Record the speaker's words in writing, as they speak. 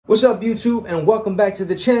What's up, YouTube, and welcome back to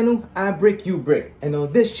the channel. I Brick, You Brick, and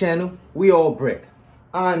on this channel, we all brick.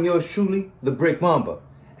 I'm yours truly, the Brick Mamba,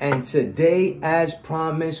 and today, as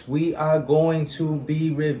promised, we are going to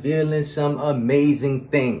be revealing some amazing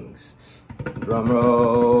things. Drum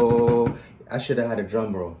roll. I should have had a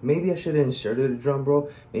drum roll. Maybe I should have inserted a drum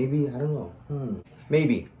roll. Maybe, I don't know.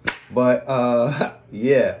 Maybe, but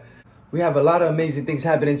yeah, we have a lot of amazing things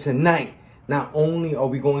happening tonight. Not only are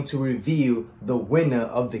we going to reveal the winner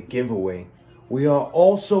of the giveaway, we are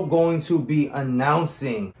also going to be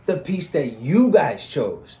announcing the piece that you guys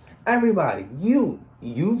chose. Everybody, you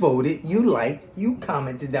voted, you liked, you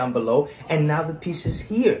commented down below, and now the piece is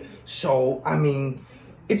here. So, I mean,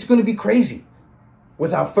 it's going to be crazy.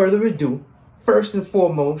 Without further ado, first and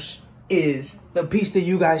foremost is the piece that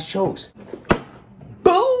you guys chose.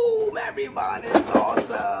 Boom, everybody, it's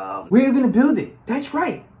awesome. We're going to build it. That's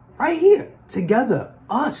right. Right here, together,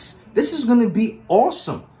 us. This is gonna be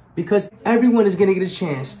awesome because everyone is gonna get a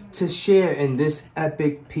chance to share in this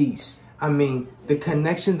epic piece. I mean, the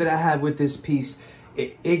connection that I have with this piece,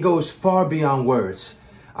 it goes far beyond words.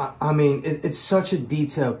 I mean, it's such a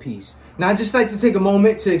detailed piece. Now, I'd just like to take a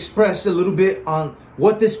moment to express a little bit on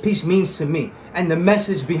what this piece means to me and the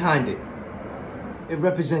message behind it. It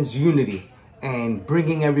represents unity and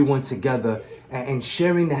bringing everyone together and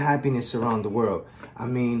sharing the happiness around the world. I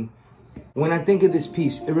mean, when I think of this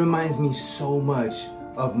piece, it reminds me so much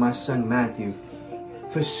of my son Matthew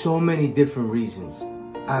for so many different reasons.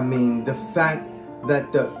 I mean, the fact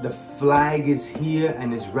that the flag is here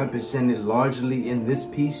and is represented largely in this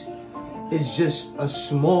piece is just a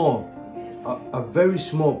very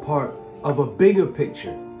small part of a bigger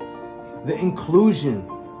picture. The inclusion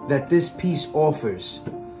that this piece offers,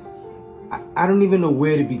 I don't even know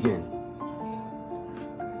where to begin.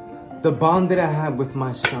 The bond that I have with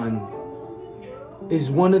my son is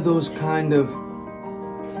one of those kind of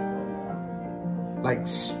like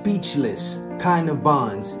speechless kind of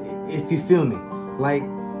bonds, if you feel me. Like,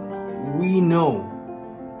 we know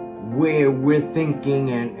where we're thinking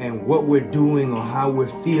and what we're doing or how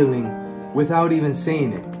we're feeling without even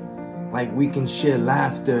saying it. Like, we can share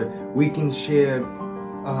laughter, we can share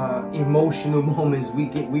emotional moments,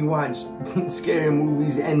 we watch scary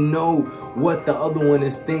movies and know what the other one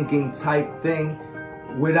is thinking type thing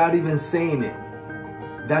without even saying it.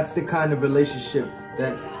 That's the kind of relationship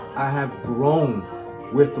that I have grown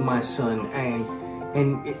with my son,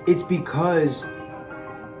 and it's because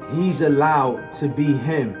he's allowed to be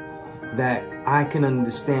him that I can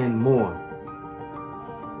understand more.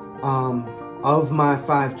 Of my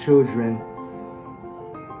 5 children,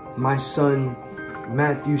 my son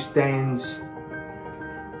Matthew stands,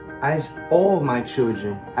 as all my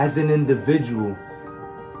children, as an individual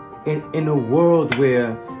in a world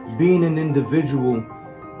where being an individual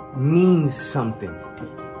means something.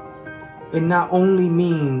 It not only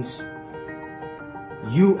means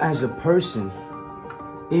you as a person,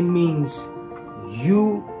 it means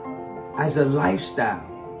you as a lifestyle,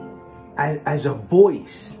 as a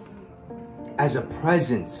voice, as a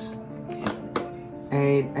presence.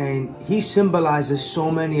 And he symbolizes so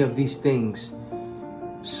many of these things,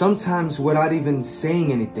 sometimes without even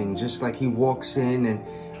saying anything, just like he walks in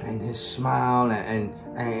and his smile and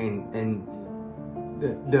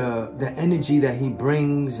the energy that he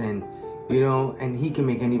brings, and you know, and he can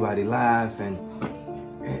make anybody laugh, and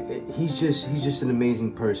he's just an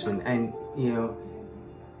amazing person. And you know,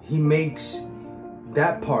 he makes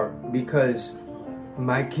that part because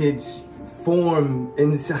my kids form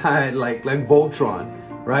inside like Voltron,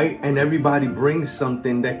 right? And everybody brings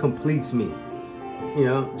something that completes me, you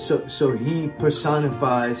know. So he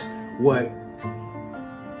personifies what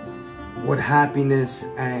happiness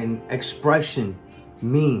and expression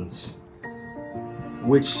means,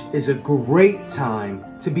 which is a great time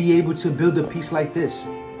to be able to build a piece like this,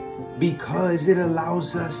 because it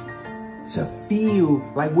allows us to feel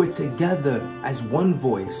like we're together as one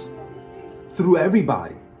voice through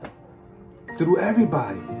everybody.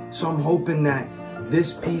 So I'm hoping that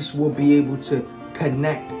this piece will be able to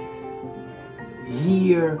connect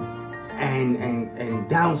here and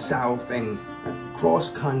down south and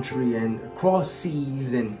cross country and across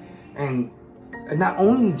seas and not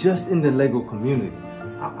only just in the Lego community.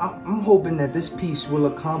 I'm hoping that this piece will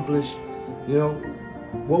accomplish, you know,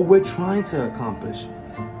 what we're trying to accomplish.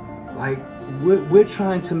 Like, we're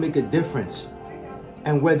trying to make a difference,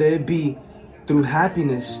 and whether it be through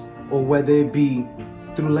happiness or whether it be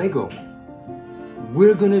through Lego,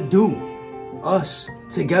 we're gonna do us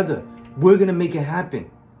together. We're gonna make it happen.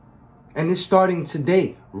 And it's starting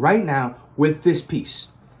today, right now, with this piece.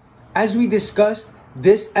 As we discussed,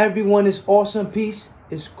 this Everyone is Awesome piece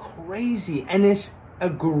is crazy, and it's a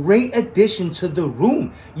great addition to the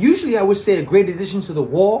room. Usually I would say a great addition to the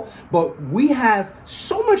wall, but we have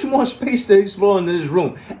so much more space to explore in this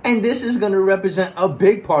room. And this is going to represent a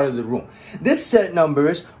big part of the room. This set number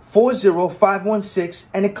is 40516,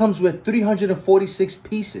 and it comes with 346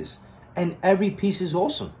 pieces. And every piece is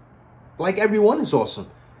awesome. Like every one is awesome.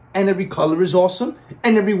 And every color is awesome,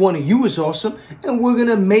 and every one of you is awesome, and we're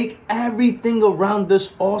gonna make everything around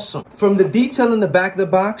us awesome. From the detail in the back of the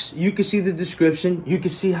box, you can see the description. You can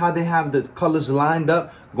see how they have the colors lined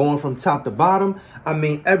up, going from top to bottom. I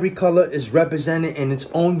mean, every color is represented in its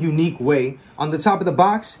own unique way. On the top of the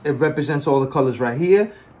box, it represents all the colors right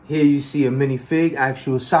here. Here you see a minifig,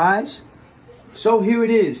 actual size. So here it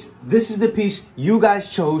is. This is the piece you guys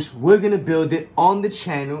chose. We're going to build it on the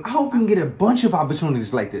channel. I hope we can get a bunch of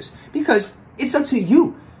opportunities like this because it's up to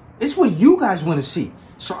you. It's what you guys want to see.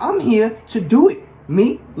 So I'm here to do it.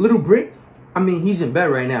 Me, Little Brick. I mean, he's in bed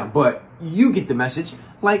right now, but you get the message.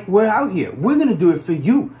 Like, we're out here. We're going to do it for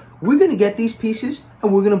you. We're going to get these pieces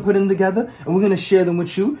and we're going to put them together and we're going to share them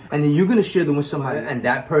with you. And then you're going to share them with somebody and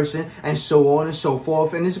that person and so on and so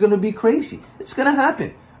forth. And it's going to be crazy. It's going to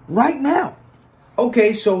happen right now.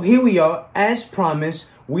 Okay, so here we are. As promised,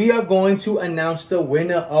 we are going to announce the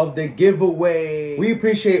winner of the giveaway. We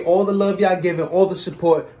appreciate all the love y'all giving, all the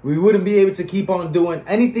support. We wouldn't be able to keep on doing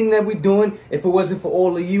anything that we're doing if it wasn't for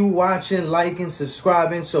all of you watching, liking,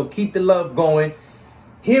 subscribing. So keep the love going.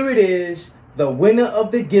 Here it is, the winner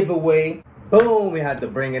of the giveaway. Boom, we had to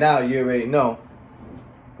bring it out. You already know.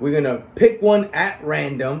 We're going to pick one at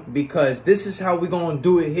random because this is how we're going to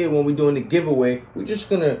do it here when we're doing the giveaway. We're just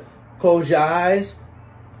going to close your eyes,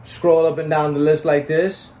 scroll up and down the list like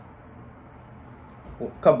this a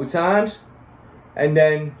couple times, and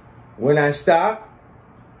then when I stop,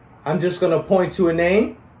 I'm just going to point to a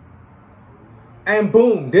name, and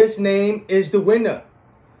boom, this name is the winner.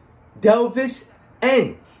 Delvis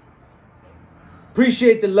N.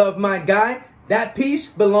 Appreciate the love, my guy. That piece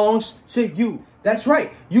belongs to you. That's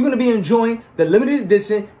right. You're going to be enjoying the limited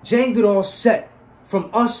edition Jane Goodall set from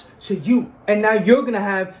us to you. And now you're going to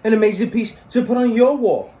have an amazing piece to put on your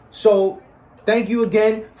wall. So thank you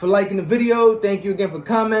again for liking the video. Thank you again for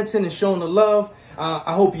commenting and showing the love.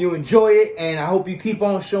 I hope you enjoy it. And I hope you keep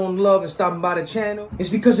on showing love and stopping by the channel. It's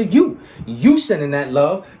because of you. You sending that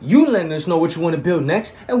love. You letting us know what you want to build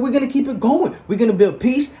next. And we're going to keep it going. We're going to build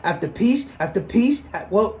piece after piece after piece.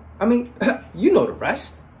 Well, I mean, you know the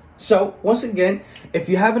rest. So once again, if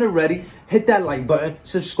you haven't already, hit that like button,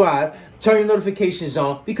 subscribe, turn your notifications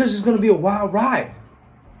on because it's going to be a wild ride.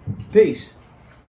 Peace.